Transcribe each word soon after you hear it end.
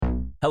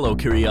Hello,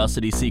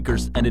 curiosity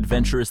seekers and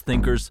adventurous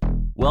thinkers.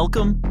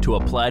 Welcome to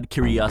Applied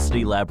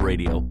Curiosity Lab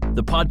Radio,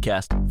 the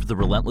podcast for the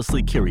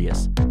relentlessly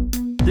curious.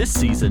 This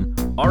season,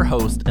 our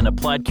host and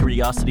Applied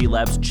Curiosity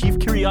Lab's chief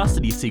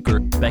curiosity seeker,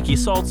 Becky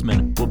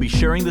Saltzman, will be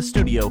sharing the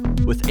studio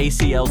with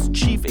ACL's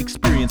chief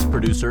experience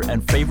producer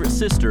and favorite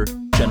sister,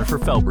 Jennifer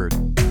Felberg.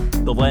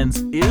 The lens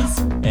is,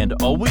 and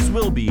always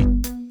will be,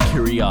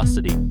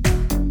 curiosity.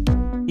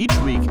 Each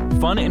week,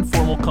 fun,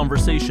 informal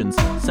conversations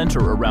center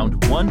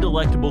around one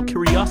delectable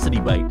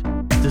curiosity bite,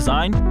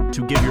 designed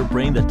to give your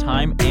brain the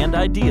time and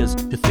ideas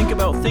to think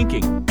about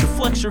thinking, to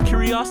flex your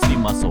curiosity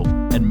muscle,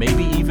 and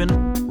maybe even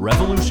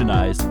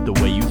revolutionize the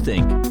way you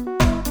think.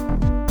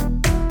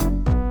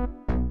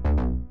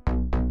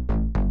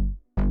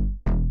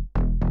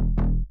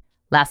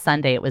 Last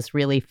Sunday, it was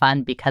really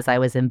fun because I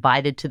was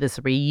invited to this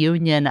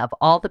reunion of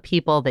all the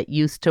people that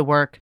used to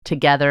work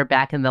together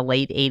back in the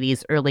late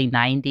 80s, early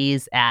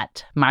 90s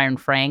at Myron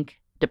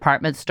Frank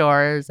department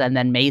stores and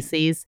then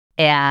Macy's.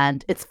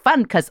 And it's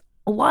fun because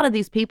a lot of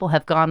these people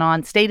have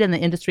stayed in the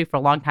industry for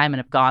a long time and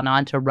have gone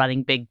on to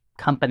running big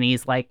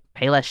companies like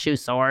Payless Shoe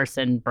Source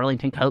and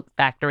Burlington Coat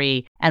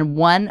Factory. And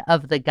one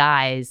of the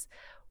guys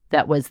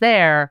that was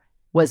there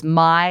was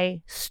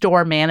my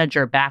store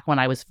manager back when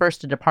I was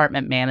first a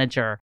department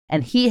manager.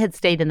 And he had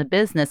stayed in the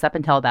business up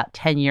until about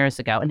 10 years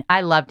ago. And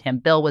I loved him.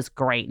 Bill was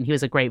great. And he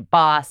was a great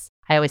boss.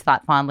 I always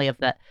thought fondly of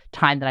the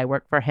time that I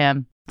worked for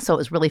him. So it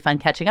was really fun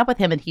catching up with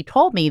him. And he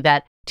told me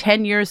that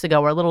 10 years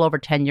ago, or a little over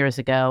 10 years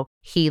ago,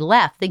 he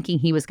left thinking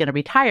he was going to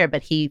retire,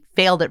 but he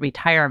failed at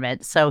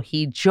retirement. So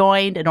he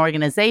joined an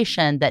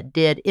organization that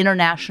did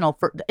international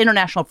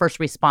first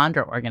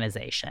responder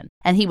organization.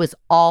 And he was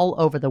all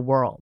over the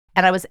world.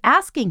 And I was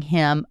asking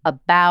him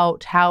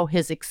about how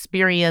his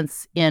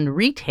experience in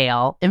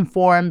retail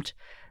informed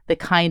the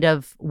kind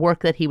of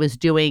work that he was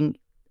doing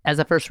as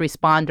a first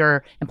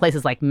responder in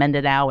places like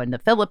Mindanao in the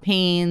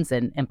Philippines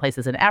and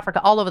places in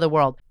Africa, all over the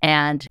world.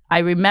 And I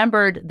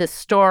remembered this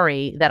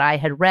story that I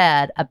had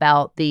read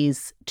about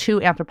these two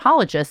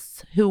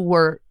anthropologists who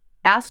were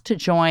asked to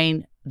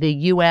join the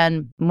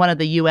UN, one of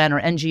the UN or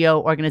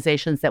NGO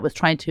organizations that was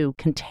trying to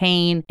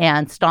contain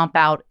and stomp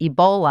out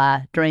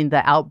Ebola during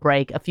the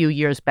outbreak a few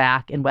years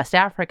back in West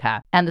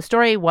Africa. And the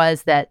story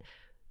was that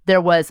there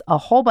was a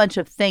whole bunch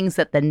of things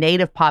that the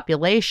native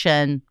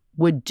population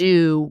would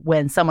do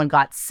when someone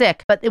got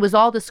sick, but it was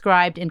all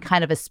described in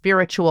kind of a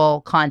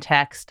spiritual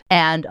context.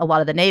 And a lot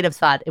of the natives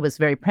thought it was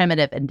very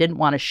primitive and didn't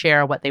want to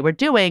share what they were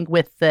doing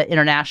with the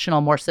international,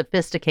 more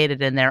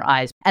sophisticated in their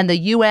eyes. And the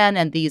UN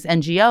and these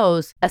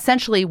NGOs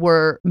essentially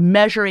were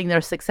measuring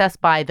their success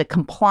by the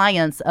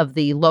compliance of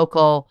the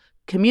local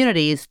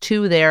communities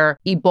to their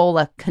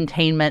Ebola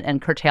containment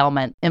and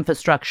curtailment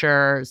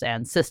infrastructures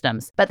and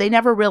systems. But they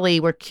never really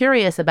were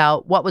curious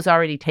about what was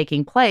already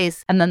taking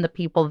place. And then the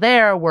people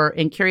there were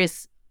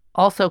curious,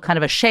 also kind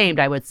of ashamed,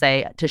 I would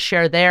say, to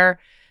share their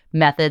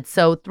methods.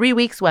 So 3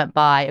 weeks went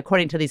by,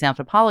 according to these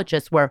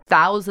anthropologists, where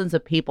thousands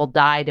of people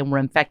died and were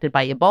infected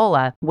by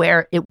Ebola,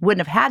 where it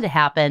wouldn't have had to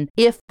happen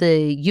if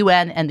the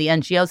UN and the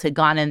NGOs had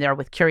gone in there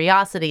with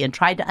curiosity and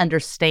tried to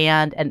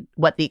understand and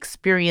what the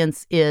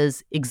experience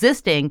is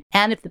existing,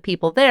 and if the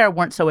people there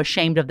weren't so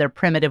ashamed of their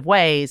primitive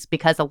ways,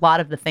 because a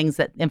lot of the things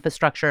that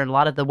infrastructure and a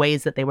lot of the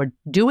ways that they were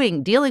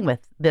dealing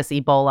with this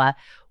Ebola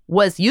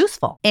was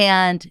useful.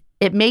 And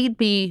it made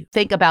me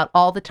think about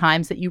all the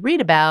times that you read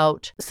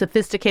about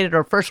sophisticated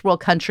or first world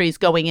countries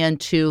going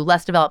into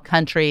less developed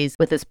countries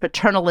with this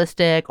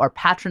paternalistic or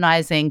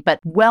patronizing but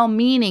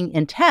well-meaning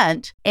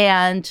intent,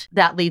 and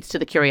that leads to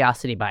the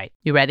curiosity bite.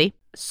 You ready?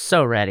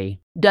 So ready.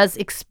 Does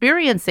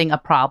experiencing a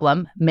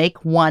problem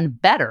make one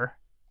better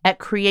at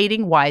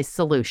creating wise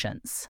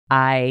solutions?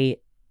 I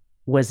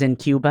was in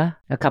Cuba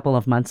a couple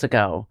of months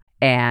ago,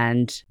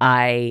 and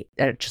I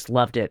just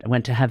loved it. I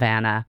went to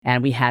Havana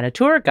and we had a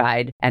tour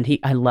guide, and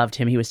I loved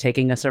him. He was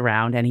taking us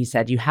around and he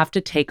said, you have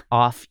to take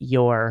off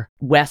your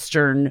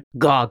Western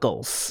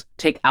goggles,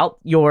 take out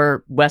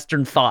your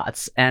Western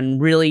thoughts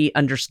and really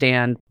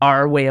understand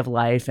our way of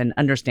life and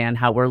understand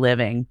how we're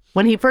living.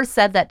 When he first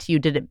said that to you,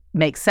 did it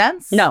make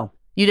sense? No.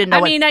 You didn't know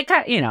but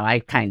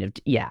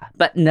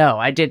no,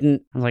 I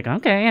didn't. I was like,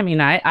 okay,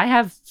 I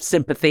have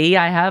sympathy.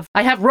 I have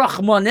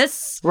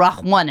rahmanis.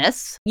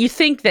 Rahmanis. You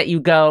think that you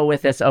go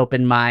with this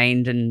open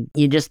mind and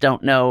you just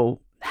don't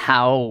know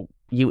how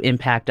you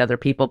impact other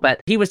people. But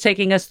he was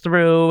taking us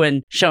through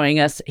and showing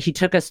us, he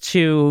took us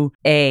to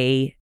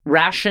a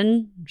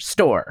ration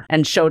store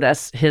and showed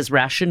us his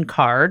ration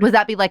card. Would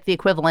that be like the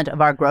equivalent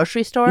of our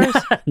grocery stores?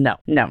 No,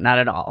 not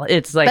at all.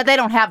 It's like, but they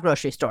don't have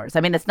grocery stores.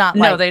 I mean, it's not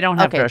like, no, they don't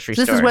have grocery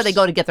stores. This is where they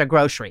go to get their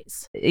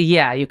groceries.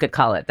 Yeah, you could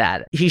call it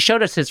that. He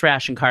showed us his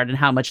ration card and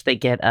how much they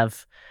get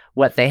of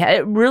what they have.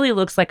 It really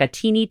looks like a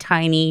teeny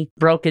tiny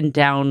broken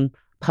down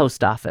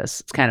post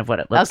office. It's kind of what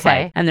it looks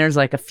like. And there's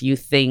like a few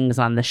things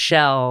on the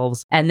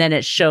shelves. And then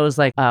it shows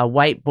like a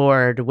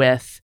whiteboard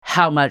with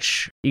how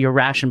much your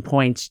ration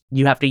points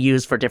you have to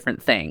use for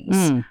different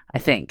things, I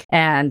think.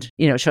 And,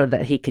 showed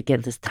that he could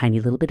get this tiny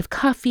little bit of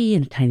coffee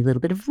and a tiny little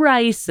bit of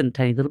rice and a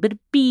tiny little bit of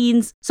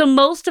beans. So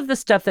most of the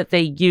stuff that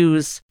they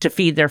use to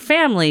feed their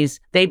families,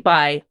 they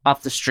buy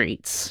off the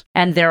streets.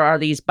 And there are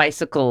these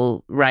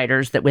bicycle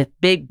riders that with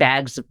big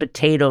bags of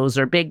potatoes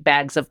or big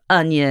bags of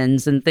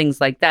onions and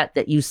things like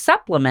that you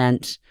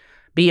supplement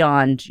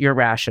beyond your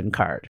ration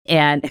card.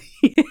 And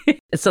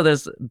so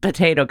this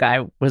potato guy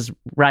was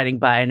riding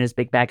by in his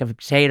big bag of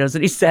potatoes,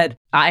 and he said,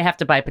 I have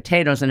to buy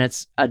potatoes, and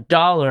it's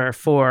 $1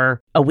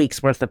 for a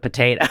week's worth of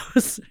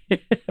potatoes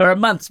or a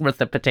month's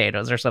worth of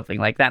potatoes or something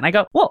like that. And I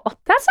go, well,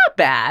 that's not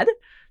bad.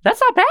 That's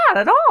not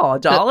bad at all.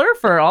 $1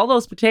 for all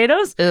those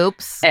potatoes?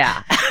 Oops.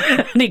 Yeah.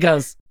 And he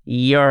goes,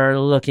 you're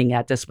looking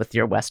at this with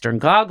your Western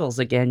goggles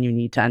again. You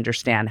need to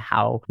understand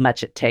how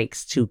much it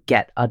takes to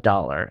get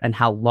 $1 and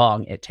how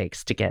long it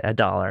takes to get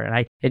 $1.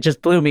 And it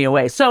just blew me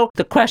away. So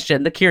the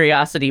question, the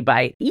curiosity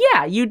bite,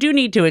 yeah, you do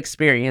need to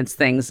experience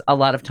things a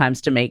lot of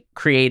times to make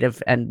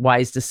creative and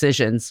wise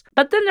decisions.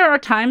 But then there are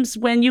times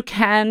when you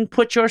can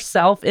put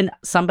yourself in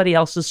somebody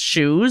else's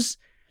shoes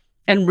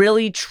and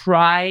really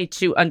try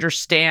to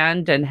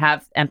understand and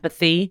have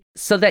empathy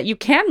so that you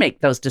can make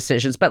those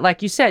decisions. But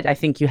like you said, I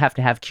think you have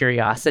to have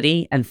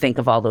curiosity and think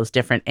of all those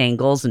different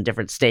angles and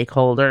different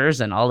stakeholders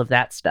and all of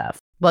that stuff.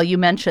 Well, you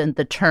mentioned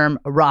the term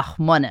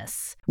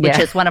rachmanis, which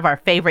is one of our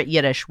favorite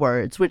Yiddish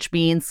words, which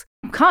means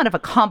kind of a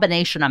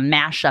combination, a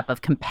mashup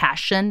of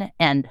compassion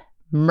and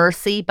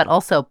mercy, but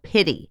also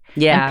pity.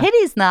 Yeah. And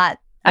pity's not...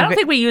 I don't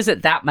think we use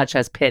it that much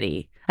as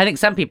pity. I think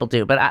some people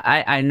do, but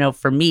I know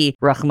for me,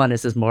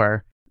 rachmanis is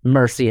more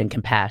mercy and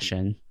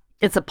compassion.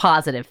 It's a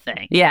positive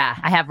thing. Yeah.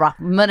 I have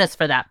rachmanis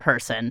for that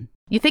person.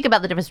 You think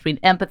about the difference between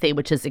empathy,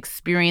 which is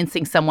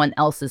experiencing someone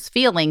else's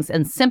feelings,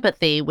 and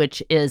sympathy,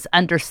 which is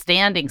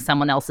understanding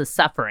someone else's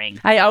suffering.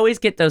 I always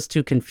get those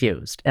two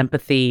confused,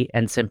 empathy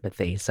and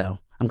sympathy. So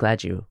I'm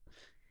glad you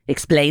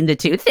explained the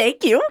two.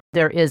 Thank you.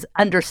 There is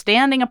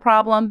understanding a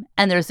problem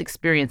and there's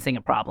experiencing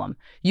a problem.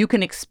 You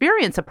can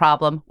experience a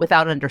problem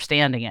without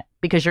understanding it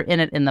because you're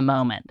in it in the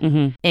moment.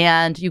 Mm-hmm.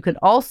 And you can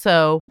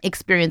also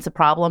experience a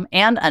problem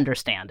and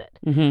understand it.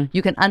 Mm-hmm.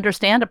 You can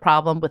understand a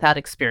problem without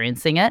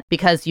experiencing it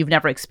because you've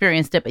never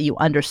experienced it, but you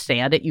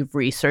understand it. You've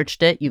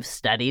researched it. You've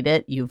studied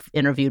it. You've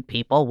interviewed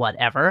people,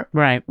 whatever.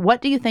 Right.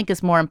 What do you think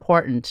is more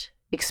important?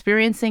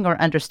 Experiencing or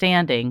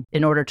understanding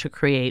in order to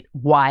create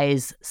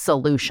wise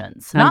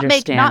solutions. Not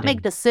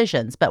make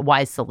decisions, but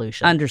wise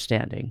solutions.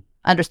 Understanding.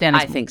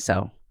 Understanding. I think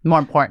so. More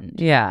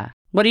important. Yeah.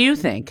 What do you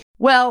think?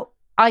 Well,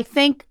 I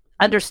think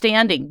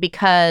understanding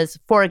because,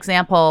 for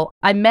example,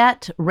 I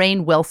met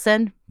Rainn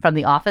Wilson from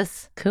The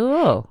Office.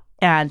 Cool.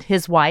 And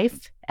his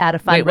wife at a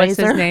fundraiser. Wait, what's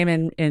his name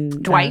in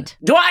Dwight.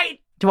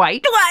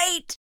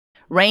 Dwight.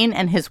 Rainn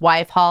and his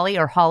wife, Holly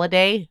or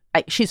Holiday,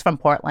 she's from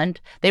Portland.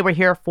 They were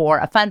here for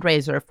a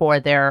fundraiser for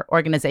their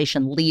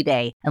organization, Lead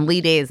A. And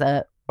Lead A is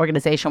a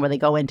organization where they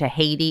go into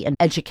Haiti and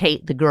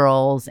educate the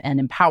girls and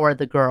empower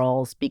the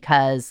girls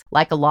because,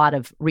 like a lot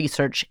of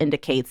research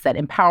indicates, that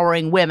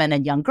empowering women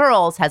and young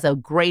girls has a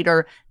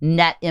greater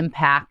net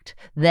impact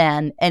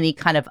than any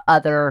kind of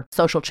other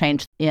social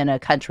change in a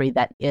country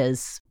that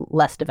is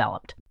less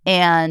developed.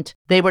 And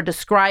they were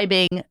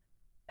describing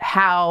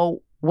how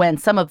when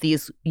some of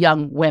these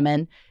young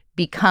women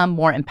become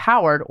more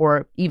empowered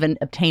or even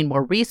obtain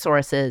more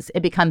resources,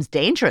 it becomes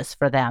dangerous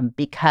for them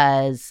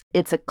because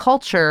it's a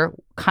culture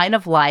kind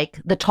of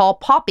like the tall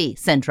poppy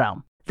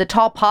syndrome. The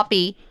tall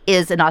poppy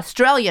is an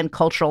Australian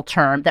cultural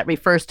term that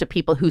refers to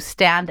people who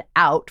stand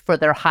out for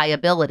their high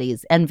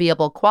abilities,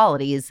 enviable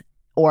qualities,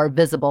 or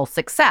visible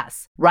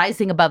success.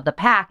 Rising above the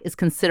pack is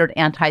considered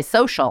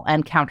antisocial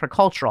and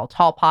countercultural.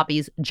 Tall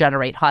poppies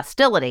generate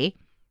hostility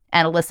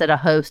and elicit a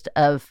host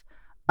of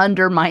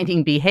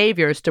undermining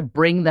behaviors to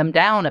bring them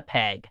down a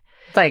peg.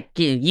 It's like,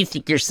 you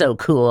think you're so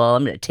cool,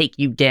 I'm going to take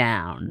you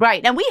down.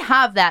 Right. And we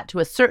have that to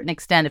a certain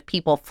extent if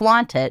people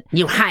flaunt it.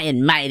 You high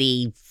and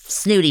mighty,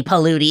 snooty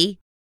polluty.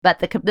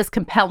 But this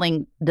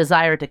compelling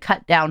desire to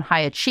cut down high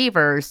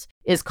achievers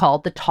is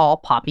called the tall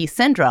poppy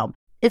syndrome.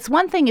 It's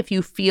one thing if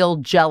you feel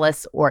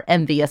jealous or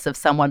envious of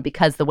someone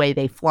because the way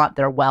they flaunt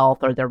their wealth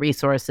or their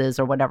resources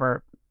or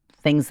whatever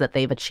things that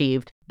they've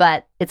achieved.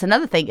 But it's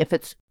another thing if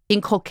it's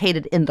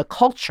inculcated in the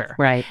culture.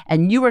 Right.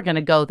 And you were going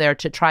to go there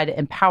to try to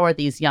empower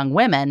these young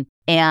women.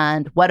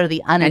 And what are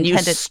the unintended...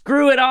 And you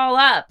screw it all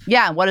up.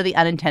 Yeah. What are the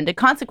unintended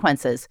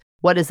consequences?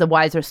 What is the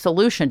wiser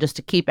solution? Just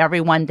to keep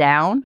everyone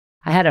down?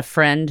 I had a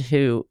friend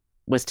who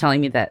was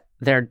telling me that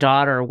their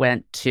daughter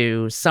went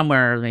to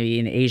somewhere, maybe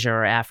in Asia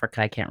or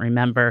Africa, I can't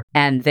remember.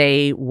 And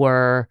they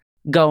were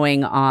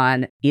going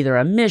on either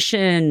a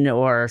mission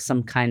or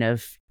some kind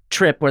of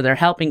trip where they're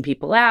helping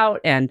people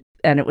out. And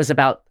it was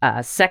about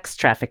sex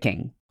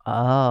trafficking.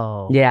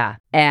 Oh. Yeah.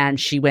 And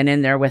she went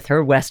in there with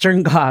her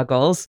Western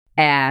goggles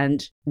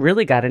and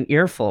really got an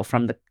earful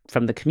from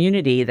the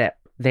community that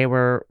they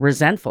were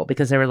resentful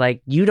because they were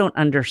like, you don't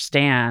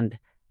understand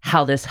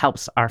how this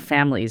helps our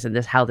families and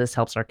how this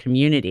helps our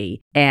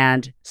community.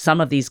 And some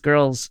of these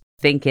girls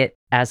think it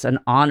as an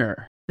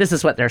honor this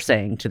is what they're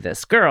saying to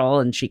this girl.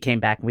 And she came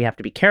back, and we have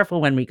to be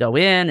careful when we go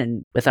in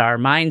and with our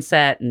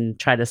mindset and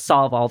try to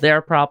solve all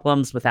their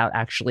problems without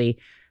actually,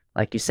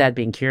 like you said,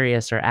 being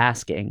curious or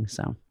asking.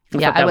 So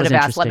yeah, I would have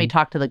asked, let me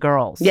talk to the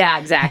girls. Yeah,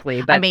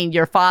 exactly. But I mean,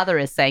 your father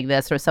is saying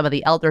this, or some of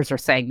the elders are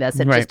saying this.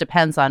 It just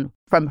depends on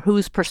from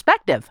whose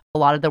perspective. A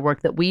lot of the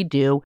work that we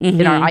do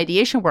in our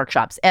ideation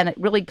workshops. And it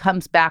really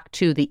comes back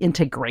to the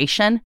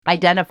integration,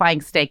 identifying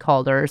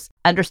stakeholders,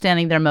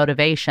 understanding their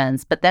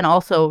motivations, but then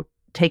also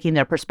taking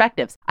their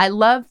perspectives. I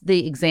love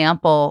the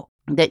example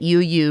that you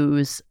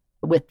use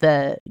with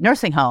the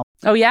nursing home.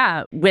 Oh,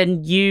 yeah.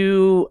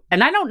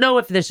 And I don't know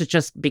if this is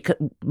just because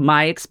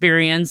my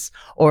experience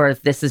or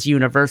if this is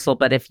universal,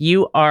 but if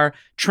you are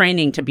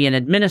training to be an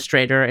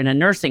administrator in a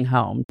nursing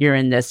home, you're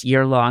in this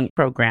year-long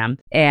program.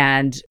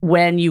 And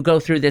when you go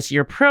through this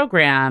year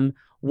program,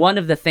 one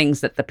of the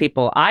things that the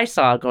people I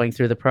saw going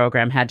through the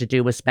program had to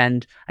do was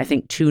spend, I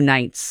think, 2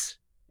 nights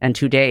and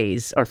 2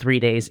 days or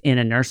 3 days in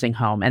a nursing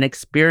home and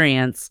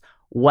experience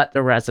what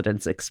the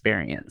residents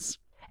experience.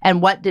 And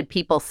what did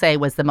people say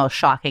was the most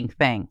shocking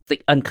thing?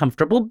 The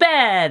uncomfortable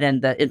bed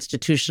and the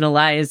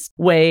institutionalized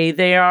way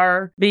they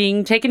are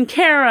being taken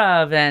care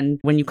of. And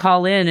when you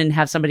call in and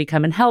have somebody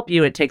come and help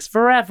you, it takes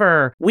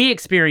forever. We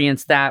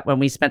experienced that when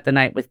we spent the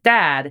night with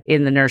Dad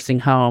in the nursing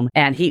home.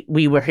 And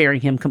we were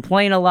hearing him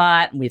complain a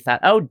lot. And we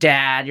thought, oh,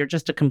 Dad, you're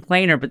just a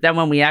complainer. But then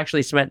when we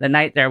actually spent the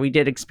night there, we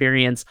did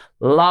experience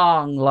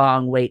long,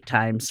 long wait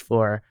times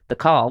for the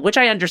call, which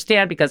I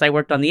understand because I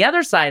worked on the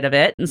other side of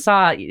it and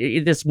saw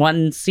this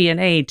one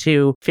CNA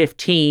to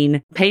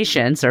 15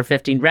 patients or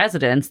 15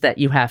 residents that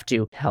you have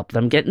to help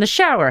them get in the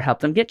shower, help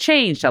them get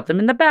changed, help them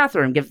in the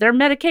bathroom, give their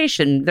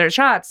medication, their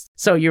shots.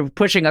 So you're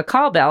pushing a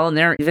call bell and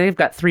they've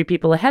got 3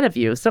 people ahead of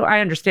you. So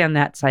I understand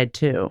that side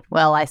too.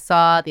 Well, I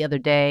saw the other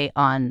day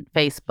on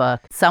Facebook,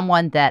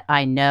 someone that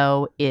I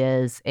know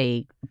is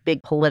a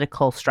big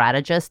political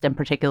strategist, and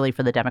particularly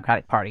for the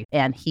Democratic Party.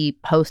 And he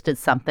posted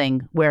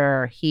something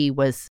where he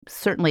was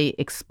certainly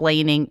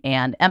explaining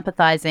and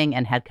empathizing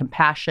and had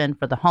compassion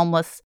for the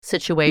homeless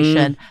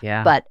situation,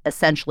 but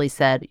essentially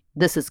said,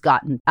 this has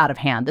gotten out of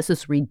hand. This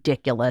is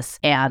ridiculous.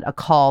 And a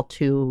call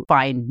to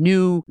find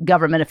new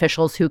government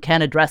officials who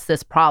can address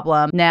this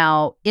problem.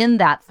 Now, in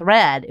that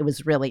thread, it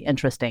was really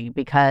interesting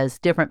because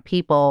different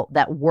people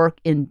that work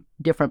in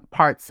different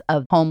parts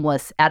of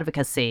homeless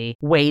advocacy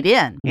weighed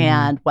in,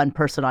 and one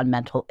person on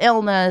mental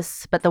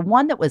illness. But the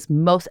one that was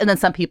most, and then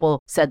some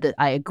people said that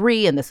I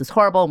agree, and this is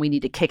horrible, and we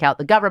need to kick out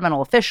the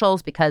governmental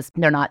officials because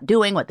they're not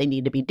doing what they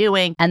need to be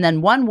doing. And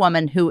then one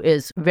woman who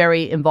is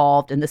very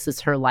involved, and this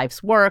is her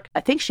life's work, I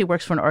think she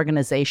works for an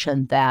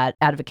organization that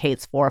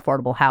advocates for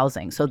affordable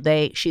housing. So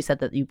she said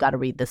that you've got to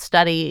read this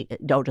study.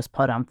 Don't just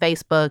put it on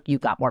Facebook. You've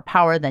got more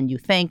power than you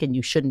think, and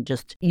you shouldn't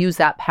just use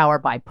that power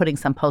by putting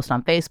some post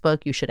on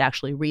Facebook. You should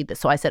actually read this.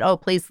 So I said, oh,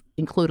 please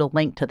include a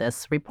link to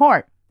this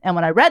report. And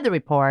when I read the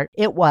report,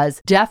 it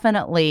was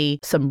definitely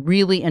some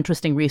really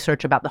interesting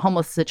research about the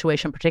homeless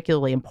situation,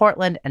 particularly in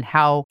Portland, and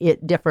how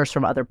it differs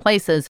from other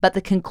places. But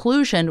the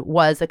conclusion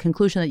was a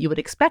conclusion that you would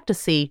expect to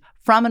see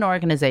from an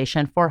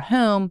organization for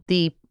whom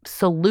the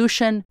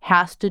solution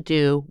has to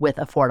do with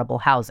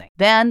affordable housing.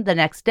 Then the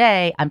next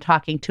day, I'm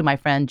talking to my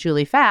friend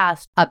Julie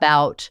Fast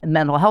about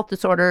mental health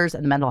disorders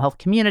and the mental health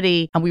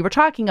community. And we were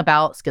talking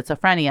about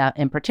schizophrenia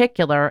in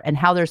particular and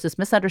how there's this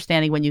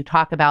misunderstanding when you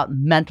talk about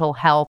mental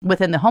health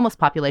within the homeless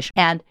population.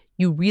 And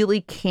you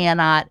really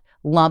cannot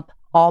lump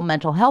all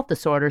mental health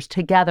disorders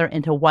together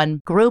into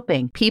one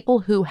grouping. People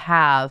who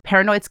have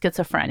paranoid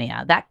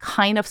schizophrenia, that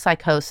kind of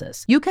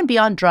psychosis, you can be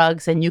on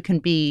drugs and you can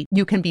be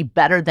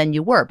better than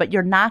you were, but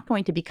you're not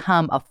going to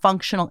become a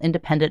functional,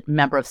 independent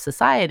member of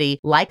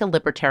society like a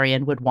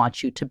libertarian would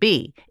want you to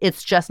be.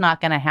 It's just not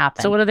going to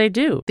happen. So what do they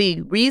do?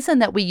 The reason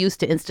that we used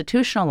to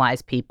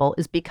institutionalize people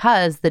is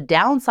because the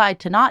downside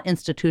to not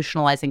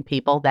institutionalizing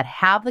people that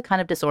have the kind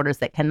of disorders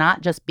that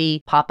cannot just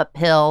be pop a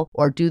pill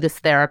or do this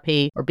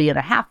therapy or be in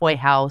a halfway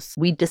house,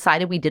 we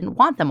decided we didn't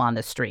want them on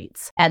the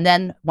streets. And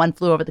then One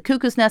Flew Over the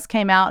Cuckoo's Nest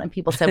came out and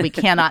people said we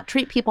cannot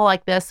treat people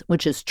like this,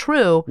 which is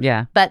true.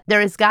 Yeah. But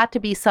there has got to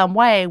be some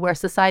way where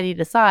society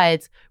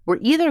decides we're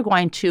either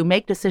going to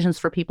make decisions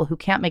for people who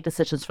can't make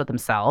decisions for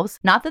themselves.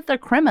 Not that they're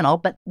criminal,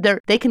 but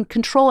they can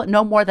control it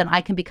no more than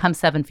I can become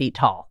 7 feet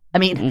tall. I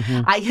mean,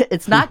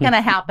 it's not going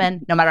to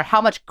happen no matter how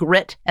much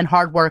grit and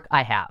hard work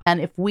I have. And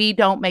if we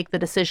don't make the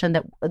decision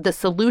that the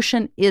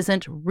solution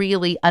isn't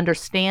really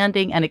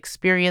understanding and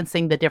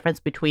experiencing the difference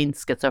between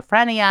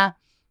schizophrenia,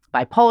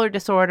 bipolar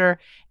disorder,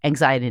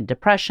 anxiety and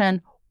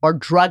depression, or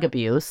drug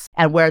abuse,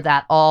 and where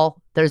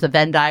there's a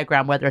Venn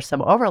diagram where there's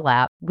some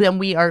overlap, then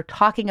we are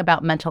talking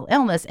about mental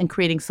illness and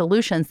creating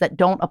solutions that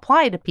don't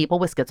apply to people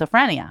with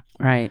schizophrenia.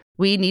 Right.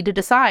 We need to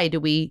decide, do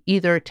we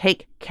either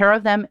take care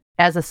of them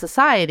as a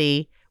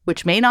society,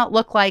 which may not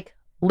look like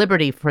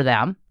liberty for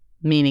them,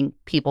 meaning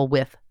people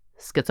with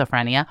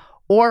schizophrenia,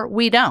 or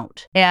we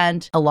don't.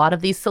 And a lot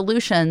of these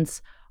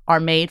solutions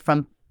are made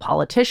from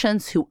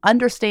politicians who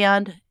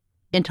understand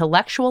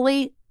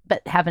intellectually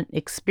but haven't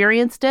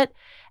experienced it.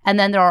 And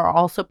then there are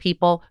also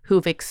people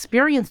who've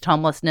experienced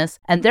homelessness,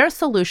 and their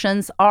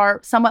solutions are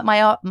somewhat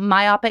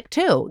myopic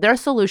too. Their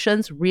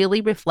solutions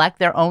really reflect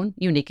their own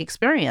unique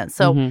experience.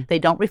 So they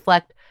don't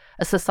reflect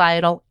a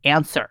societal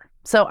answer.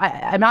 So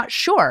I'm not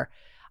sure.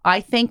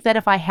 I think that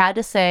if I had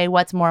to say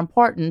what's more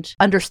important,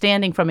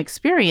 understanding from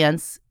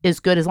experience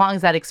is good as long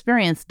as that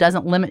experience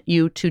doesn't limit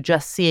you to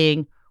just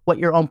seeing what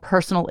your own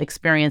personal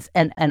experience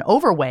and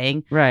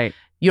overweighing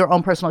your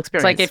own personal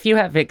experience. It's like if you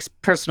have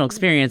personal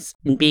experience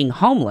in being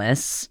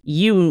homeless,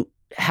 you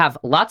have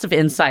lots of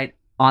insight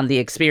on the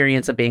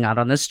experience of being out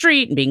on the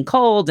street and being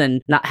cold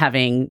and not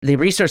having the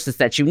resources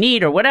that you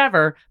need or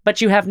whatever, but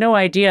you have no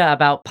idea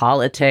about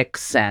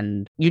politics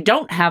and you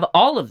don't have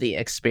all of the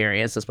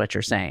experience is what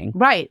you're saying.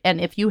 Right. And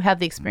if you have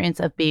the experience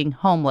of being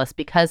homeless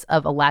because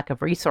of a lack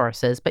of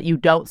resources, but you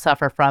don't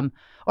suffer from,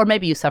 or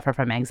maybe you suffer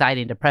from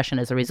anxiety and depression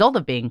as a result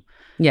of being,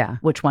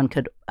 which one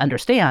could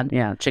understand.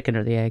 Yeah, chicken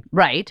or the egg.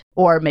 Right.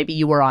 Or maybe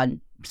you were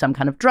on some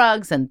kind of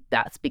drugs, and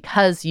that's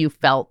because you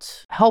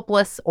felt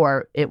helpless,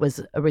 or it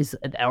was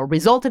or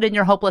resulted in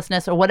your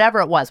hopelessness, or whatever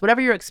it was. Whatever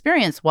your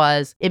experience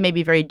was, it may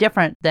be very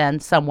different than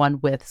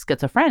someone with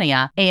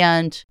schizophrenia.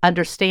 And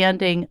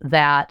understanding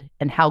that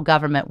and how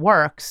government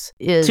works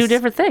is two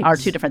different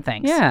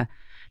things. Yeah.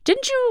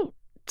 Didn't you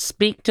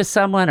speak to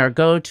someone or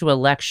go to a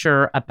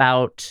lecture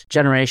about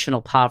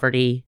generational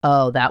poverty?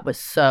 Oh, that was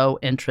so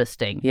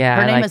interesting. Yeah,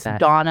 her name like is that.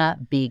 Donna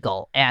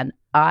Beagle, and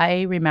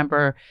I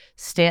remember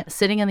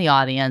sitting in the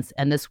audience,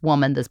 and this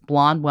woman, this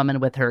blonde woman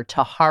with her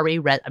Tahari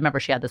red, I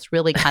remember she had this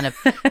really kind of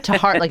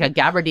like a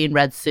gabardine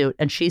red suit,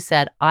 and she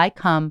said, I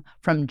come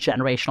from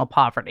generational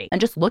poverty.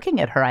 And just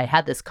looking at her, I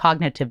had this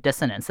cognitive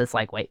dissonance. It's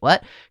like, wait,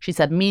 what? She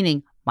said,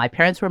 meaning my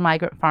parents were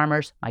migrant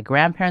farmers, my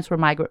grandparents were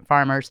migrant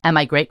farmers, and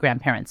my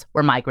great-grandparents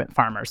were migrant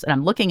farmers. And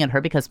I'm looking at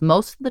her because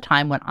most of the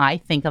time when I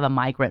think of a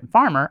migrant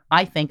farmer,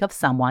 I think of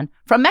someone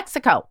from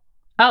Mexico.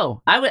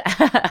 Oh,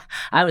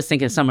 I was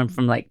thinking of someone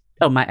from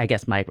I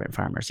guess migrant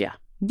farmers. Yeah.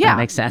 Yeah. That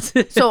makes sense.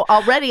 So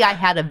already I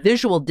had a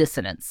visual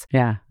dissonance.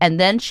 Yeah. And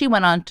then she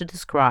went on to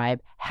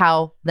describe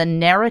how the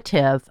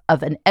narrative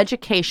of an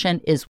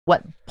education is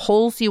what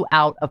pulls you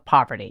out of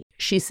poverty.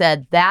 She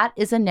said, that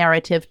is a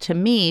narrative to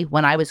me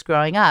when I was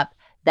growing up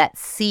that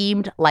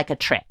seemed like a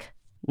trick.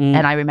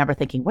 And I remember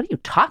thinking, what are you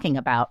talking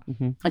about?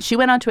 And she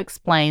went on to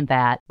explain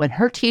that when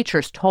her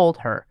teachers told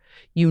her,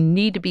 you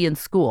need to be in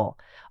school,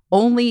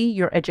 only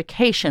your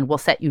education will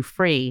set you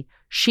free,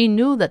 she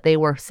knew that they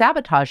were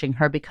sabotaging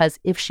her because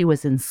if she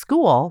was in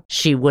school,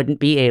 she wouldn't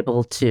be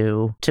able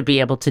to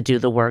do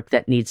the work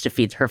that needs to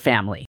feed her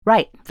family.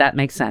 Right. That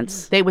makes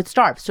sense. They would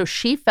starve. So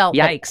she felt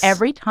Yikes. that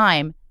every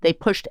time they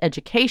pushed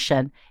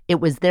education,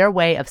 it was their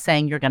way of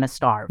saying you're going to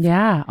starve.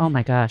 Yeah. Oh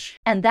my gosh.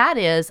 And that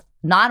is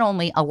not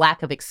only a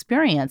lack of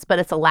experience, but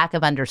it's a lack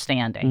of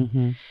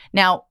understanding.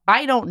 Now,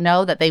 I don't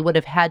know that they would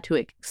have had to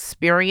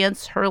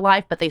experience her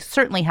life, but they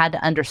certainly had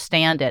to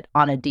understand it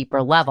on a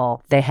deeper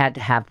level. They had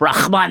to have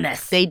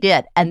Rahmanis. They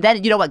did. And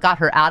then, you know what got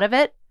her out of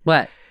it?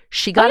 What?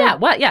 She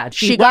got What? Yeah.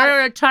 She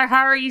wore a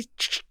Tahari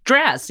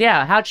dress.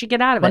 Yeah. How'd she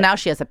get out of it? Well, now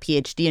she has a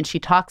PhD, and she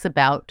talks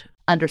about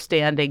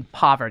understanding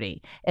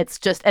poverty. It's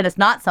just, and it's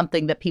not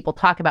something that people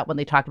talk about when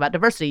they talk about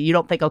diversity. You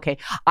don't think, okay,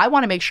 I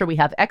want to make sure we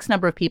have X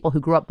number of people who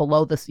grew up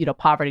below this,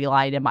 poverty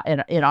line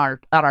on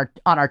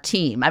our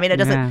team. I mean, it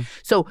doesn't. Yeah.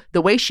 So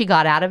the way she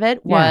got out of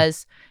it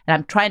was, and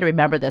I'm trying to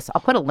remember this.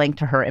 I'll put a link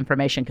to her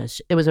information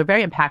because it was a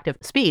very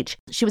impactful speech.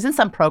 She was in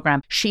some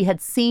program. She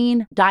had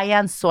seen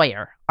Diane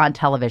Sawyer on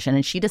television,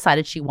 and she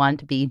decided she wanted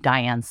to be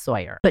Diane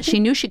Sawyer. But she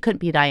knew she couldn't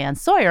be Diane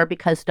Sawyer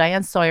because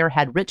Diane Sawyer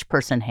had rich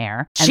person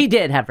hair. She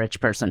did have rich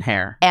person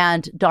hair.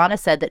 And Donna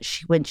said that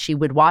when she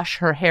would wash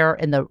her hair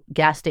in the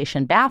gas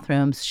station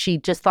bathrooms, she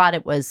just thought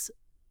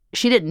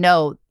she didn't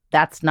know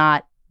that's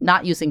not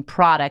using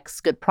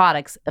good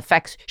products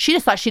affects. She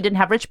just thought she didn't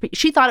have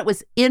she thought it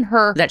was in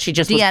her that she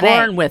just DNA. Was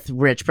born with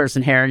rich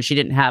person hair, and she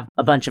didn't have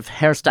a bunch of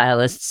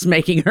hairstylists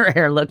making her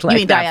hair look like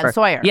you mean that. Diane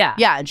Sawyer? Yeah.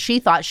 Yeah. And she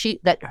thought she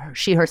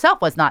herself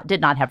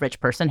did not have rich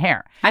person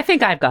hair. I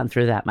think I've gone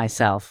through that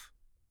myself.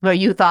 Where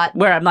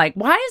I'm like,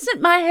 why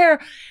isn't my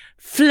hair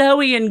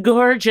flowy and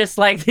gorgeous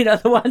like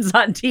the ones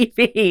on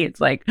TV?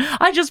 It's like,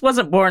 I just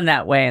wasn't born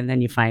that way. And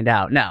then you find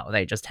out, no,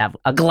 they just have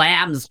a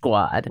glam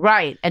squad.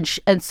 Right.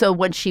 And so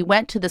when she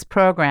went to this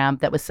program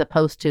that was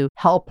supposed to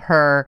help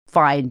her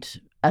find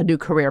a new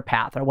career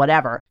path or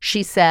whatever,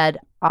 she said,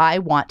 I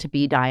want to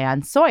be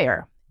Diane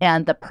Sawyer.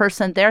 And the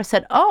person there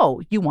said,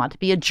 oh, you want to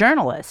be a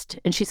journalist?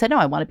 And she said, no,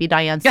 I want to be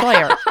Diane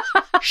Sawyer.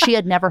 She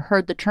had never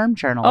heard the term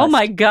journalist. Oh,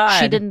 my God.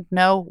 She didn't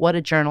know what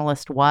a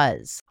journalist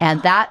was.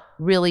 And that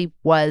really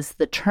was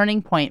the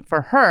turning point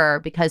for her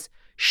because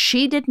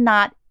she did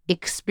not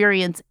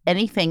experience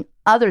anything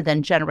other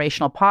than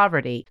generational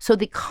poverty. So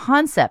the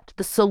concept,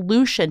 the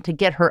solution to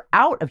get her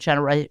out of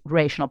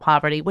generational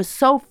poverty was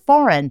so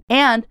foreign.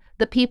 And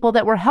the people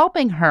that were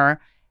helping her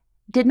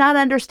did not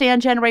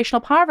understand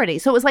generational poverty.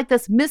 So it was like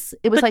this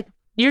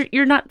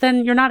you're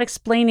not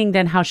explaining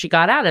then how she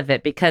got out of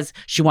it, because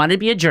she wanted to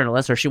be a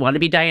journalist or she wanted to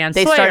be Diane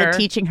Sawyer. They started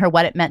teaching her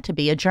what it meant to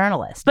be a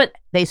journalist. But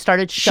they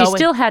started showing... She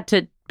still had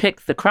to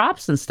pick the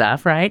crops and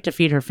stuff, right, to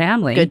feed her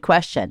family. Good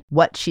question.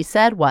 What she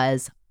said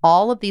was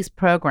all of these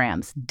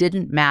programs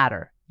didn't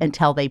matter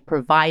until they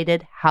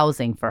provided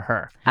housing for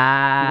her.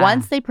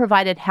 Once they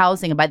provided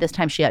housing, and by this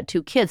time she had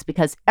 2 kids,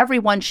 because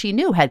everyone she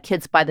knew had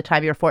kids by the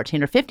time you were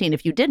 14 or 15.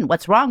 If you didn't,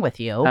 what's wrong with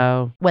you?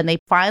 Oh. When they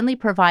finally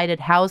provided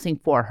housing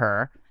for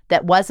her,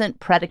 that wasn't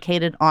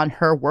predicated on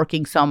her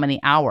working so many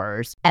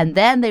hours. And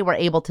then they were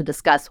able to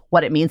discuss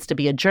what it means to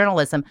be a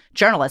journalist.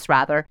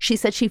 She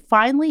said she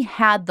finally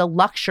had the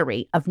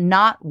luxury of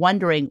not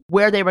wondering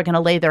where they were going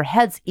to lay their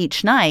heads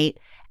each night.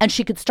 And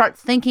she could start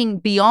thinking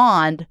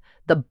beyond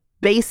the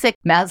basic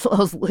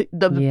Maslow's,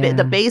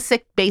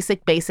 the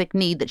basic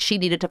need that she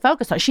needed to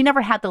focus on. She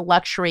never had the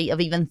luxury of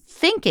even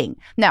thinking.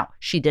 Now,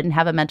 she didn't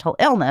have a mental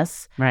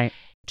illness. Right.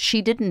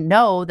 She didn't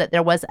know that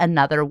there was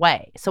another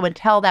way. So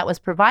until that was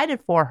provided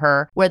for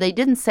her, where they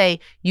didn't say,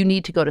 you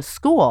need to go to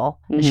school,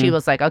 and she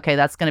was like, okay,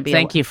 that's going to be...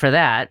 Thank you for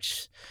that.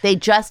 They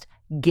just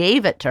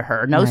gave it to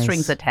her, no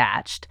strings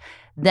attached.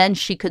 Then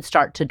she could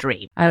start to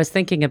dream. I was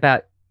thinking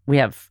about, we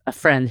have a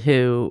friend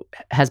who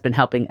has been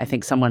helping, I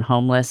think, someone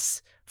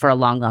homeless for a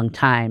long, long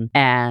time.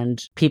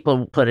 And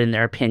people put in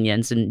their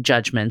opinions and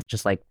judgments,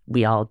 just like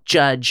we all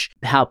judge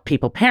how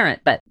people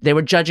parent. But they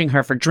were judging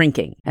her for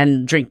drinking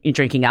and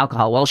drinking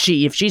alcohol. Well,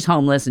 if she's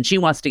homeless and she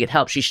wants to get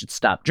help, she should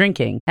stop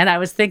drinking. And I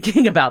was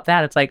thinking about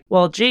that. It's like,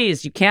 well,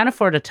 geez, you can't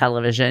afford a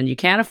television. You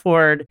can't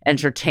afford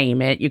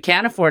entertainment. You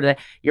can't afford it.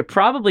 You're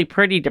probably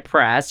pretty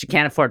depressed. You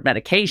can't afford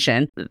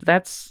medication.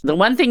 That's the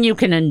one thing you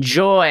can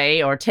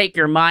enjoy or take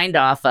your mind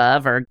off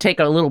of or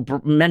take a little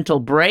mental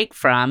break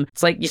from.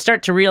 It's like you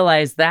start to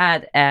realize that.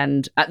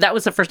 And that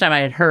was the first time I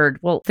had heard,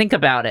 well, think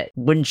about it.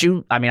 Wouldn't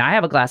you? I mean, I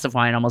have a glass of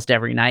wine almost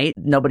every night.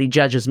 Nobody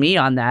judges me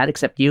on that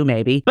except you,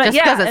 maybe. But just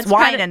because it's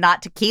wine and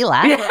not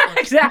tequila. Yeah,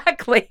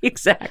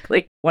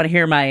 exactly. Want to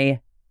hear my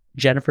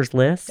Jennifer's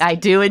list? I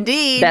do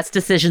indeed. Best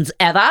decisions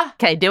ever.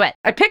 Okay, do it.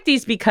 I picked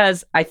these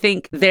because I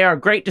think they are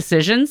great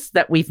decisions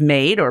that we've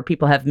made or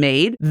people have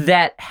made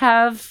that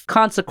have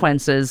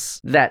consequences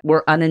that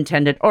were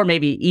unintended or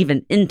maybe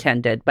even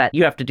intended, but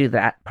you have to do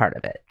that part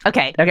of it.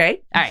 Okay. All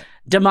right.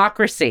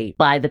 Democracy,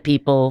 by the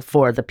people,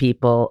 for the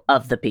people,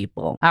 of the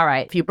people. All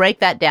right. If you break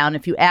that down,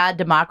 if you add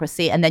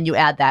democracy and then you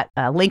add that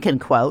Lincoln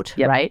quote,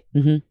 right?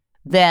 Mm-hmm.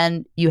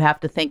 Then you have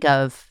to think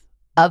of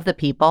the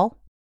people.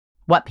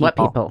 What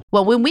people?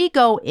 Well, when we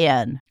go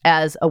in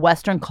as a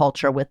Western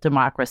culture with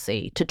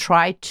democracy to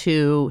try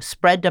to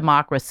spread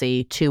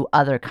democracy to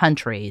other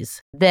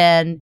countries,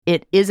 then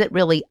it isn't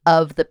really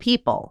of the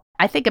people.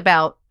 I think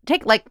about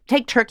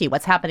Take Turkey,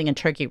 what's happening in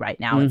Turkey right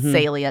now. It's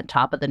salient,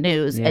 top of the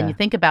news. Yeah. And you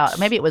think about,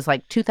 maybe it was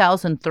like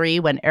 2003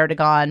 when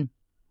Erdogan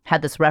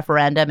had this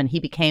referendum and he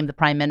became the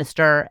prime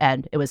minister,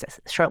 and it was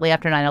shortly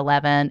after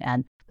 9/11,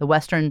 and the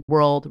Western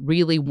world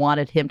really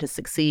wanted him to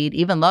succeed,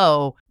 even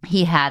though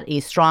he had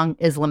a strong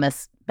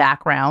Islamist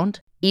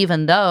background,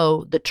 even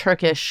though the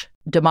Turkish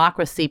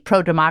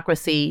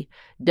pro-democracy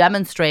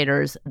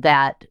demonstrators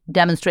that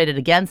demonstrated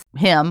against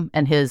him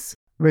and his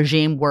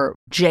regime were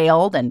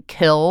jailed and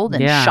killed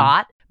and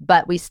shot.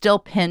 But we still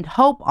pinned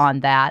hope on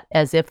that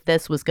as if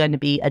this was going to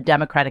be a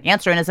democratic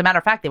answer. And as a matter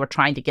of fact, they were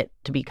trying to get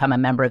to become a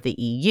member of the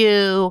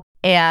EU.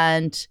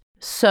 And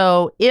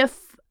so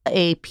if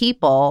a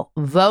people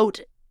vote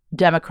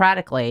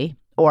democratically,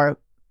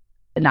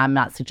 and I'm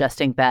not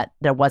suggesting that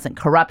there wasn't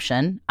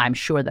corruption. I'm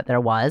sure that there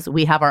was.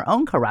 We have our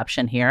own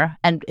corruption here,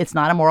 and it's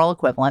not a moral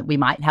equivalent. We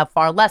might have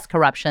far less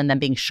corruption than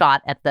being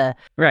shot at the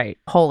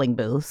polling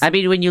booths. I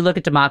mean, when you look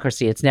at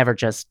democracy, it's never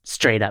just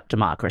straight up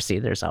democracy.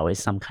 There's always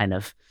some kind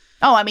of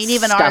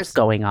even stuff ours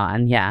going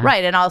on. Yeah.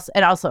 Right. And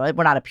also,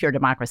 we're not a pure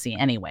democracy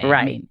anyway.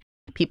 Right. I mean,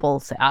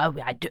 people say,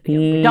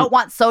 we don't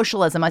want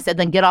socialism. I said,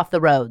 then get off the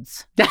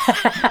roads.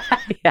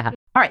 Yeah.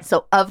 All right.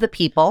 So of the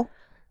people,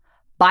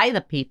 by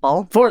the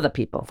people, for the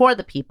people. For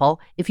the people.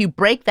 If you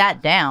break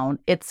that down,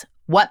 it's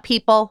what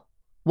people,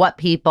 what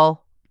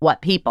people,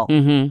 what people.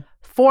 Mm-hmm.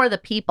 For the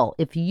people.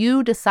 If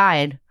you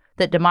decide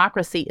that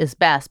democracy is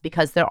best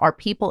because there are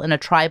people in a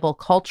tribal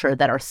culture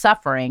that are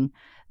suffering,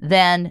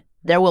 then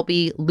there will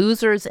be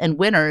losers and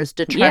winners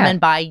determined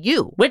by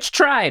you. Which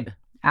tribe?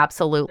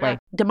 Absolutely. Yeah.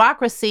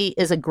 Democracy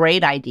is a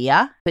great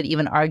idea. Could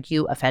even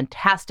argue a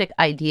fantastic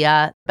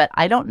idea. But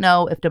I don't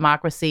know if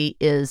democracy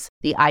is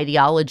the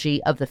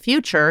ideology of the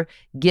future,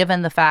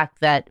 given the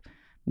fact that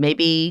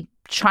maybe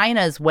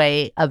China's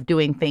way of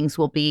doing things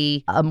will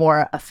be a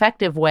more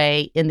effective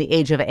way in the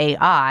age of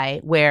AI,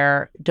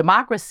 where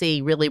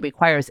democracy really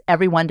requires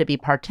everyone to be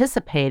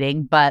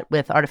participating. But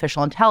with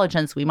artificial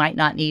intelligence, we might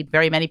not need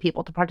very many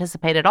people to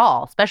participate at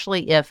all,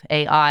 especially if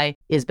AI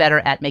is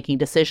better at making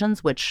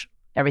decisions, which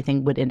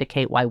everything would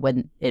indicate why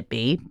wouldn't it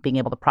be, being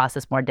able to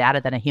process more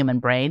data than a human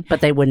brain.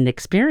 But they wouldn't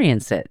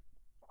experience it.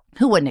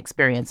 Who wouldn't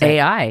experience it?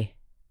 AI.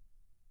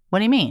 What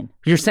do you mean?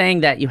 You're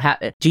saying that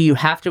do you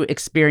have to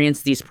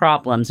experience these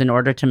problems in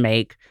order to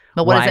make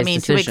But what does it mean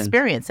decisions. to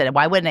experience it?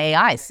 Why wouldn't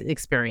AI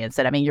experience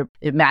it? I mean, you're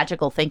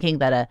magical thinking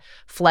that a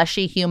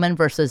fleshy human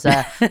versus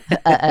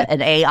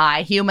an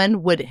AI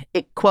human would,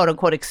 quote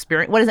unquote,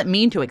 experience. What does it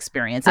mean to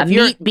experience? A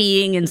meat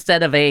being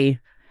instead of a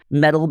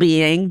metal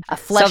being.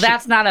 So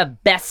that's not a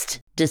best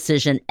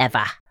decision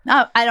ever.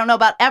 No, I don't know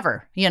about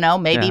ever,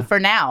 maybe for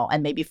now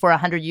and maybe for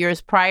 100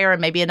 years prior and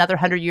maybe another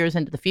 100 years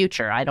into the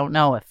future. I don't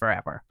know if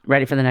forever.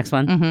 Ready for the next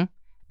one? Mm-hmm.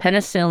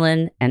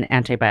 Penicillin and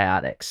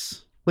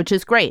antibiotics. Which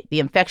is great. The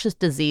infectious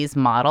disease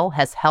model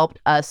has helped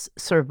us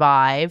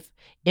survive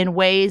in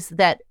ways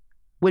that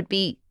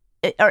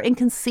are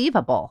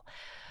inconceivable.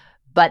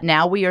 But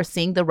now we are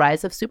seeing the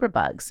rise of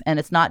superbugs. And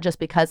it's not just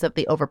because of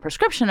the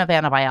overprescription of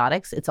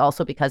antibiotics. It's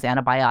also because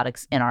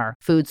antibiotics in our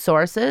food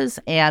sources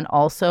and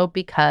also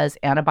because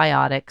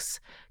antibiotics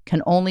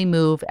can only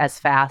move as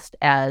fast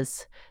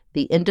as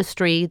the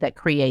industry that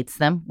creates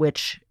them,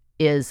 which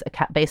is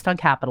based on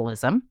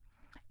capitalism.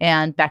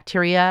 And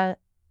bacteria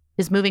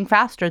is moving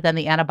faster than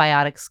the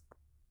antibiotics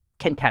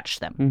can catch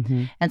them.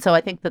 Mm-hmm. And so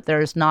I think that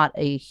there's not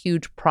a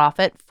huge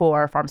profit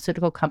for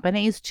pharmaceutical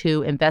companies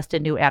to invest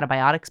in new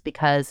antibiotics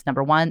because,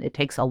 number one, it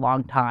takes a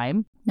long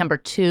time. Number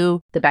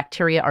two, the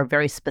bacteria are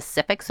very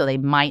specific, so they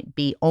might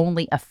be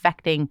only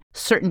affecting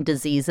certain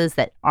diseases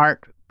that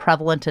aren't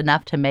prevalent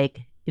enough to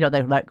make,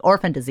 they're like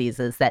orphan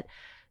diseases that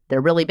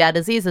they're really bad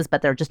diseases,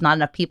 but there are just not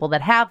enough people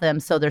that have them.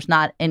 So there's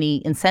not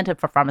any incentive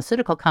for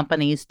pharmaceutical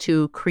companies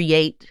to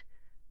create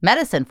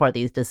medicine for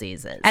these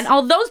diseases. And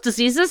all those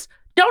diseases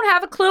don't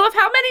have a clue of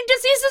how many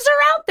diseases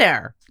are out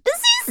there.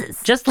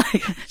 Diseases. Just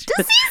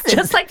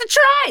like the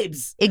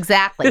tribes.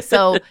 Exactly.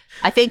 So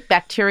I think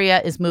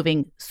bacteria is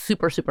moving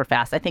super, super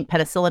fast. I think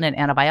penicillin and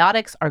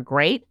antibiotics are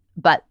great,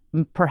 but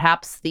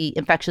perhaps the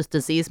infectious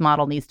disease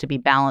model needs to be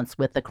balanced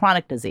with the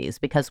chronic disease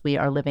because we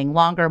are living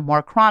longer,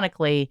 more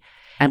chronically.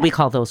 And we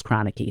call those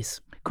chronicies.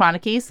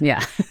 Chronicies?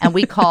 Yeah. And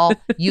we call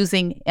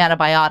using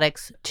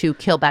antibiotics to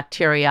kill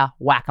bacteria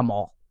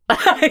whack-a-mole.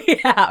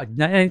 Yeah,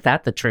 ain't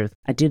that the truth?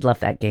 I did love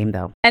that game,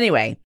 though.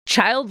 Anyway,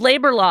 child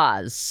labor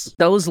laws.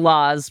 Those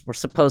laws were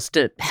supposed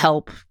to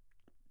help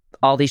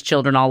all these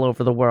children all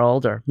over the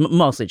world, or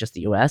mostly just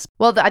the U.S.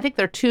 Well, I think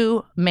there are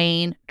two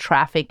main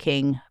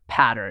trafficking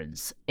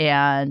patterns,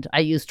 and I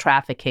use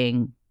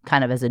trafficking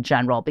kind of as a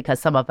general because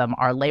some of them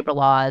are labor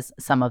laws,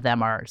 some of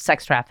them are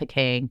sex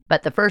trafficking.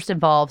 But the first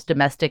involves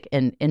domestic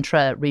and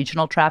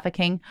intra-regional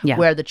trafficking,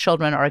 where the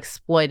children are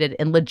exploited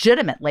in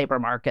legitimate labor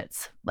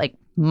markets, like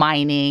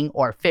mining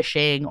or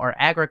fishing or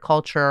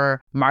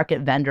agriculture,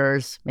 market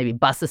vendors, maybe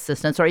bus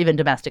assistants, or even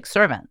domestic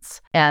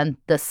servants. And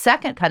the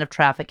second kind of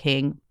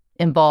trafficking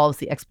involves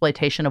the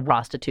exploitation of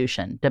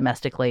prostitution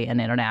domestically and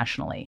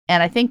internationally.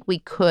 And I think we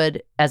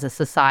could, as a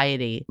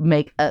society,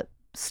 make a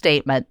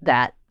statement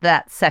that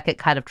second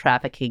kind of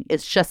trafficking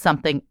is just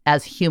something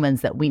as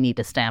humans that we need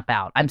to stamp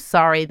out. I'm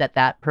sorry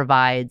that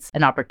provides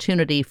an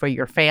opportunity for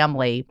your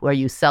family where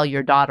you sell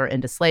your daughter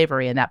into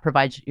slavery and that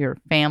provides your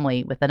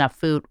family with enough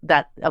food.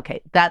 That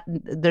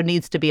there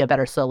needs to be a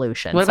better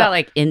solution. What about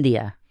like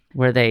India,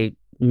 where they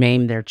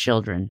maim their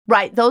children?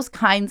 Right. Those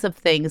kinds of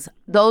things,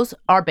 those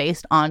are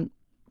based on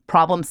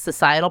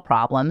societal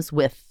problems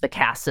with the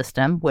caste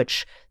system,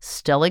 which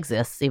still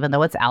exists, even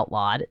though it's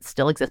outlawed, it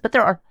still exists.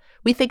 But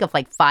we think of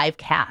like 5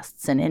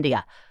 castes in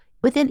India.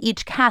 Within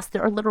each caste,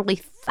 there are literally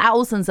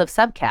thousands of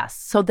subcastes.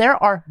 So there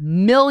are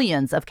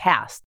millions of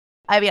castes.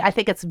 I mean, I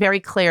think it's very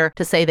clear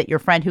to say that your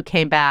friend who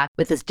came back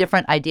with this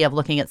different idea of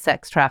looking at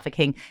sex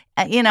trafficking,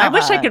 I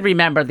wish I could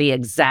remember the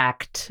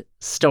exact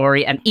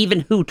story and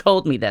even who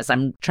told me this.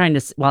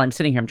 While I'm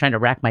sitting here, I'm trying to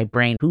rack my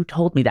brain. Who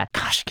told me that?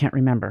 Gosh, I can't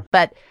remember.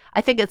 But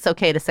I think it's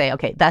okay to say,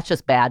 okay, that's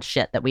just bad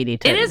shit that we need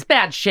to. It is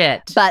bad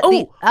shit. But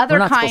the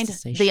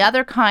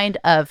other kind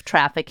of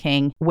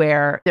trafficking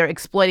where they're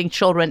exploiting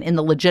children in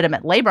the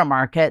legitimate labor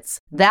markets,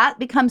 that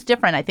becomes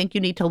different. I think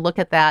you need to look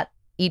at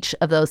each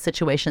of those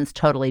situations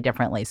totally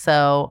differently.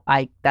 So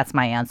that's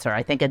my answer.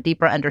 I think a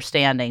deeper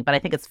understanding, but I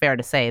think it's fair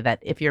to say that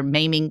if you're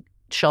maiming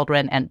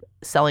children and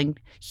selling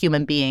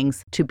human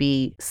beings to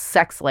be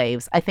sex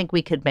slaves, I think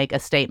we could make a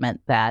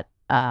statement that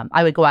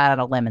I would go out on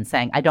a limb and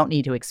saying, I don't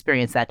need to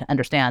experience that to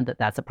understand that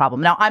that's a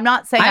problem. Now, I'm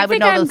not saying I would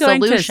know the solutions. I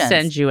think I'm going to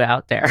send you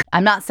out there.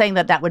 I'm not saying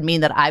that would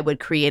mean that I would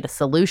create a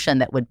solution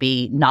that would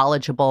be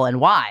knowledgeable and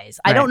wise.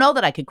 Right. I don't know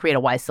that I could create a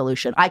wise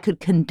solution. I could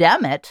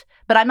condemn it,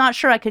 but I'm not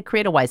sure I could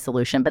create a wise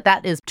solution. But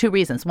that is 2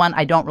 reasons. One,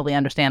 I don't really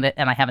understand it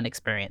and I haven't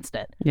experienced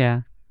it.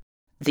 Yeah.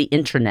 The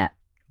internet,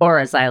 or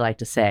as I like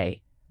to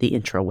say, the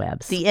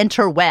interwebs. The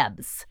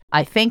interwebs.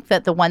 I think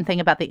that the one thing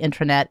about the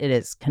internet, it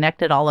has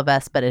connected all of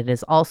us, but it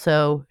is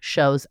also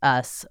shows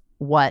us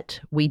what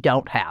we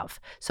don't have.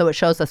 So it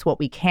shows us what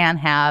we can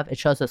have. It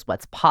shows us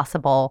what's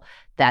possible.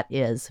 That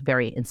is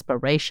very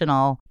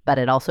inspirational, but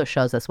it also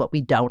shows us what we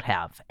don't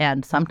have.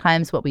 And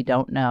sometimes what we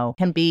don't know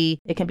can be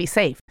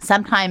safe.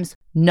 Sometimes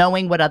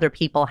knowing what other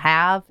people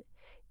have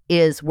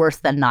is worse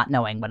than not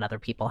knowing what other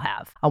people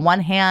have. On one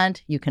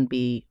hand, you can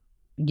be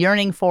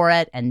yearning for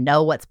it and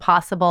know what's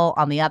possible.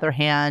 On the other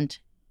hand,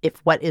 if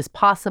what is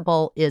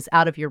possible is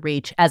out of your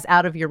reach as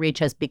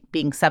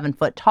being 7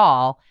 foot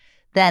tall,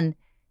 then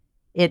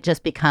it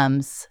just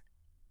becomes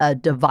a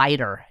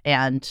divider,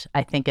 and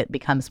I think it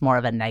becomes more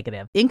of a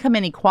negative. Income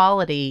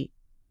inequality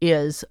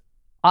is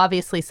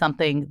obviously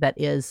something that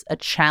is a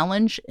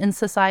challenge in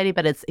society,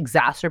 but it's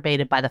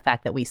exacerbated by the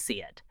fact that we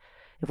see it.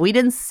 If we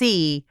didn't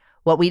see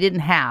what we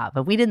didn't have,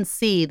 if we didn't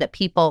see that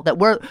people that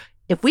were,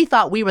 if we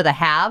thought we were the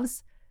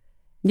haves,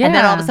 and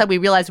then all of a sudden we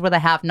realized we're the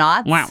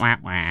have-nots. Wah, wah,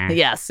 wah.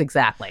 Yes,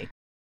 exactly.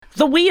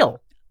 The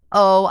wheel.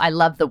 Oh, I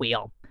love the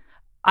wheel.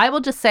 I will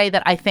just say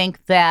that I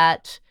think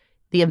that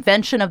the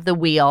invention of the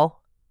wheel,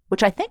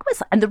 which I think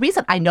was, and the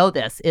reason I know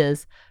this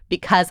is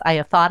because I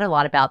have thought a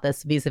lot about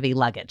this vis-a-vis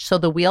luggage. So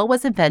the wheel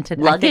was invented.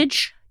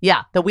 Luggage?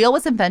 The wheel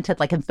was invented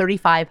like in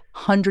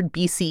 3500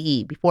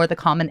 BCE, before the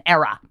Common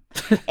Era.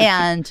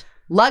 And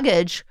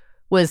luggage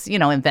was,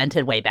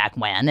 invented way back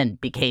when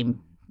and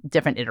became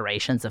different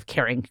iterations of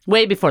carrying.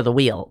 Way before the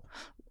wheel.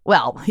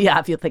 Well, yeah,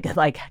 if you think of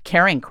like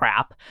carrying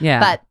crap.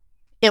 Yeah.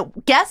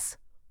 But guess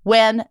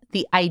when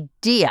the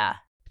idea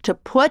to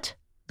put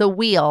the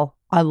wheel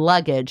on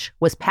luggage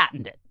was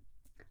patented?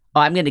 Oh,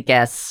 I'm going to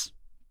guess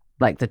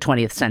like the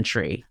 20th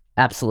century.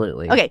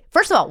 Absolutely. Okay,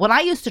 first of all, when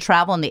I used to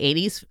travel in the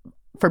 80s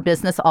for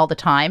business all the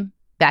time,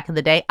 back in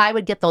the day, I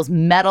would get those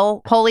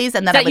metal pulleys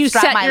and then I would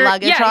strap my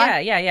luggage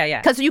on.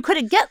 Yeah. Because you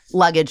couldn't get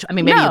luggage. I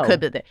mean, maybe No. you could,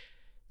 but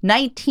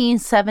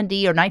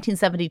 1970 or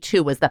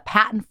 1972 was the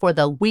patent for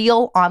the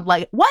wheel on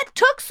luggage. What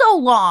took so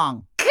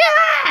long?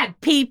 God,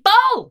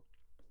 people!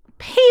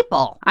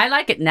 People. I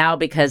like it now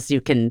because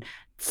you can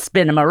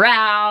spin them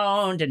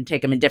around and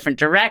take them in different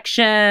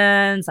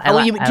directions.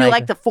 Do you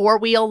like the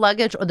 4-wheel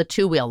luggage or the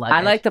 2-wheel luggage?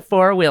 I like the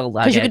 4-wheel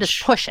luggage. Because you can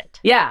just push it.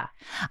 Yeah.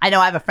 I know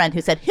I have a friend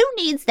who said, who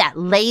needs that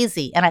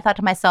lazy? And I thought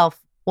to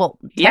myself, well,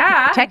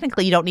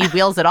 technically you don't need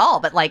wheels at all.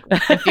 But like,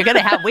 if you're going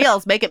to have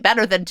wheels, make it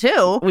better than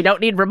 2. We don't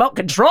need remote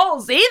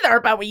controls either,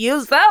 but we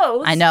use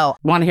those. I know.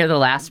 Want to hear the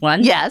last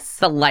one? Yes.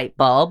 The light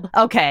bulb.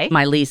 Okay.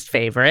 My least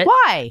favorite.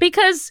 Why?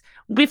 Because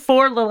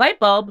before the light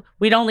bulb,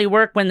 we'd only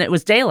work when it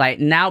was daylight.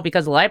 And now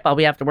because of the light bulb,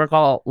 we have to work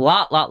a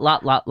lot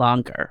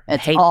longer.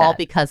 It's all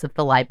because of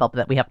the light bulb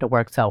that we have to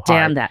work so hard.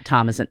 Damn that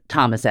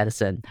Thomas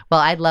Edison. Well,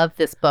 I love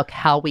this book,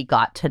 How We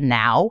Got to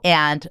Now.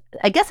 And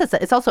I guess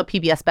it's also a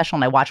PBS special,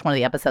 and I watched one of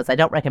the episodes. I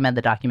don't recommend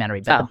the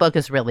documentary, but the book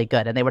is really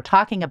good. And they were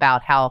talking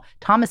about how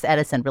Thomas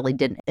Edison really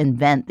didn't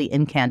invent the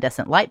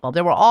incandescent light bulb.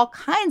 There were all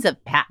kinds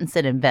of patents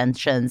and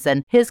inventions.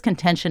 And his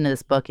contention in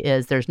this book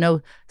is there's no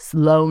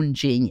lone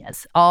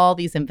genius. All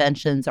these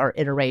inventions are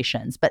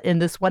iterations. But in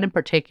this one in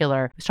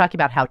particular, he was talking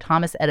about how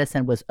Thomas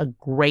Edison was a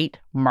great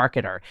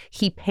marketer.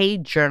 He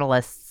paid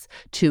journalists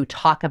to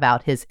talk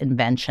about his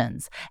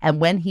inventions. And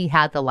when he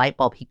had the light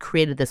bulb, he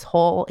created this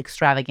whole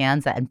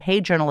extravaganza and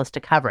paid journalists to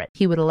cover it.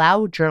 He would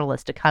allow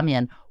journalists to come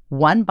in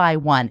one by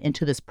one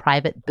into this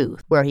private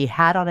booth where he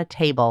had on a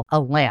table a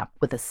lamp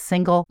with a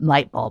single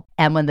light bulb.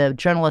 And when the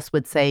journalist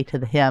would say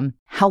to him,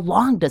 how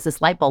long does this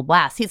light bulb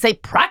last? He'd say,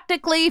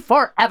 practically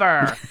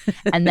forever.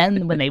 And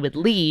then when they would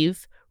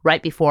leave,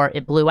 right before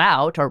it blew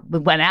out or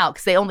went out,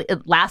 because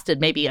it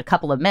lasted maybe a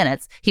couple of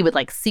minutes, he would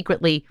like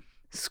secretly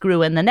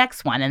screw in the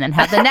next one and then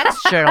have the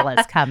next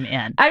journalist come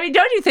in. I mean,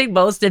 don't you think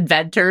most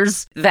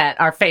inventors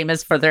that are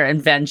famous for their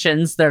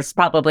inventions, there's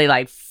probably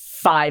like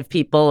 5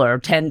 people or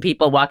 10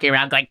 people walking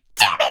around going,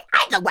 damn it,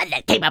 I'm the one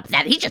that came up with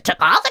that. He just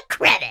took all the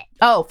credit.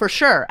 Oh, for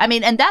sure. I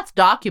mean, and that's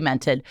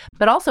documented,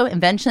 but also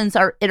inventions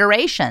are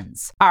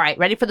iterations. All right,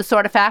 ready for the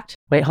sort of fact?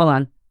 Wait, hold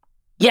on.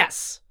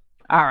 Yes.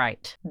 All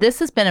right. This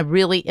has been a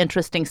really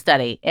interesting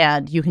study,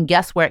 and you can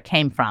guess where it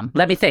came from.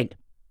 Let me think.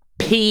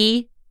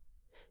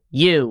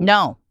 P-U.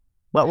 No.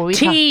 What were we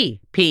talking?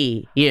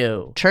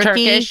 T-P-U.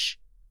 Turkish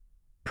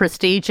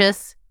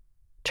prestigious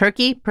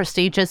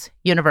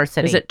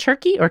university. Is it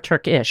Turkey or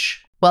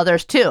Turkish? Well,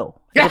 there's 2.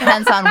 It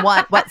depends on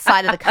what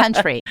side of the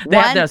country. They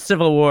had the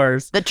civil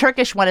wars. The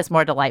Turkish one is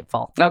more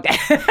delightful. Okay.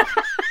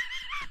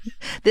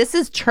 This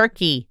is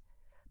Turkey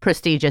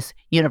prestigious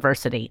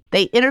university.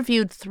 They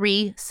interviewed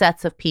 3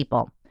 sets of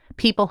people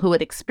who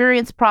had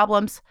experienced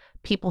problems,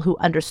 people who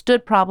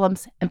understood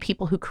problems, and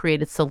people who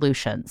created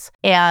solutions.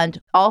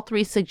 And all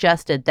 3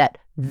 suggested that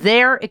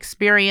their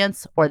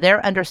experience or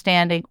their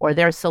understanding or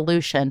their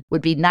solution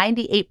would be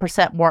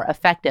 98% more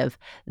effective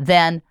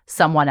than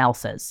someone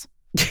else's.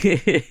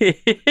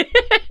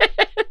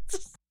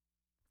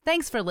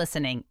 Thanks for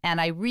listening, and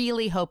I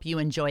really hope you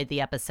enjoyed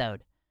the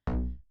episode.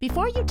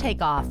 Before you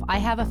take off, I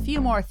have a few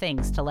more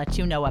things to let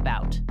you know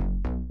about.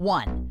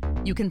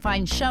 1, you can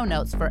find show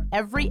notes for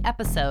every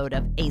episode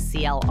of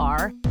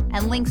ACLR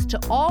and links to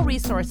all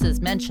resources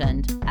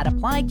mentioned at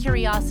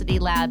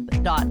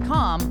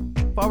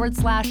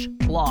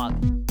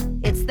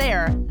appliedcuriositylab.com/blog. It's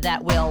there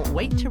that we'll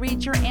wait to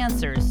read your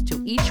answers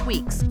to each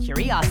week's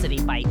Curiosity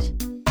Bite.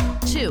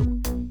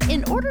 2,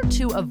 in order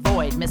to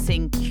avoid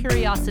missing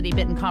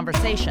curiosity-bitten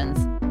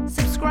conversations,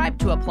 subscribe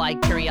to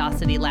Applied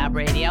Curiosity Lab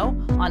Radio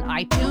on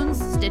iTunes,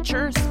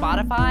 Stitcher,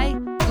 Spotify,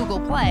 Google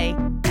Play,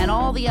 and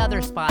all the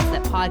other spots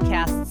that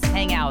podcasts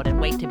hang out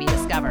and wait to be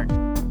discovered.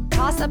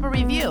 Toss up a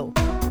review,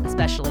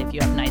 especially if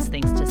you have nice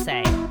things to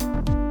say.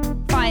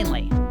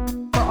 Finally,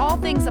 for all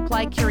things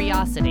Applied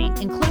Curiosity,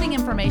 including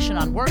information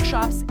on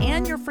workshops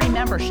and your free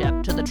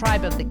membership to the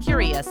Tribe of the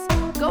Curious,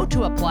 go to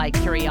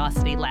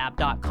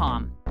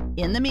appliedcuriositylab.com.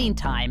 In the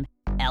meantime,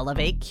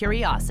 elevate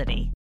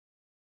curiosity.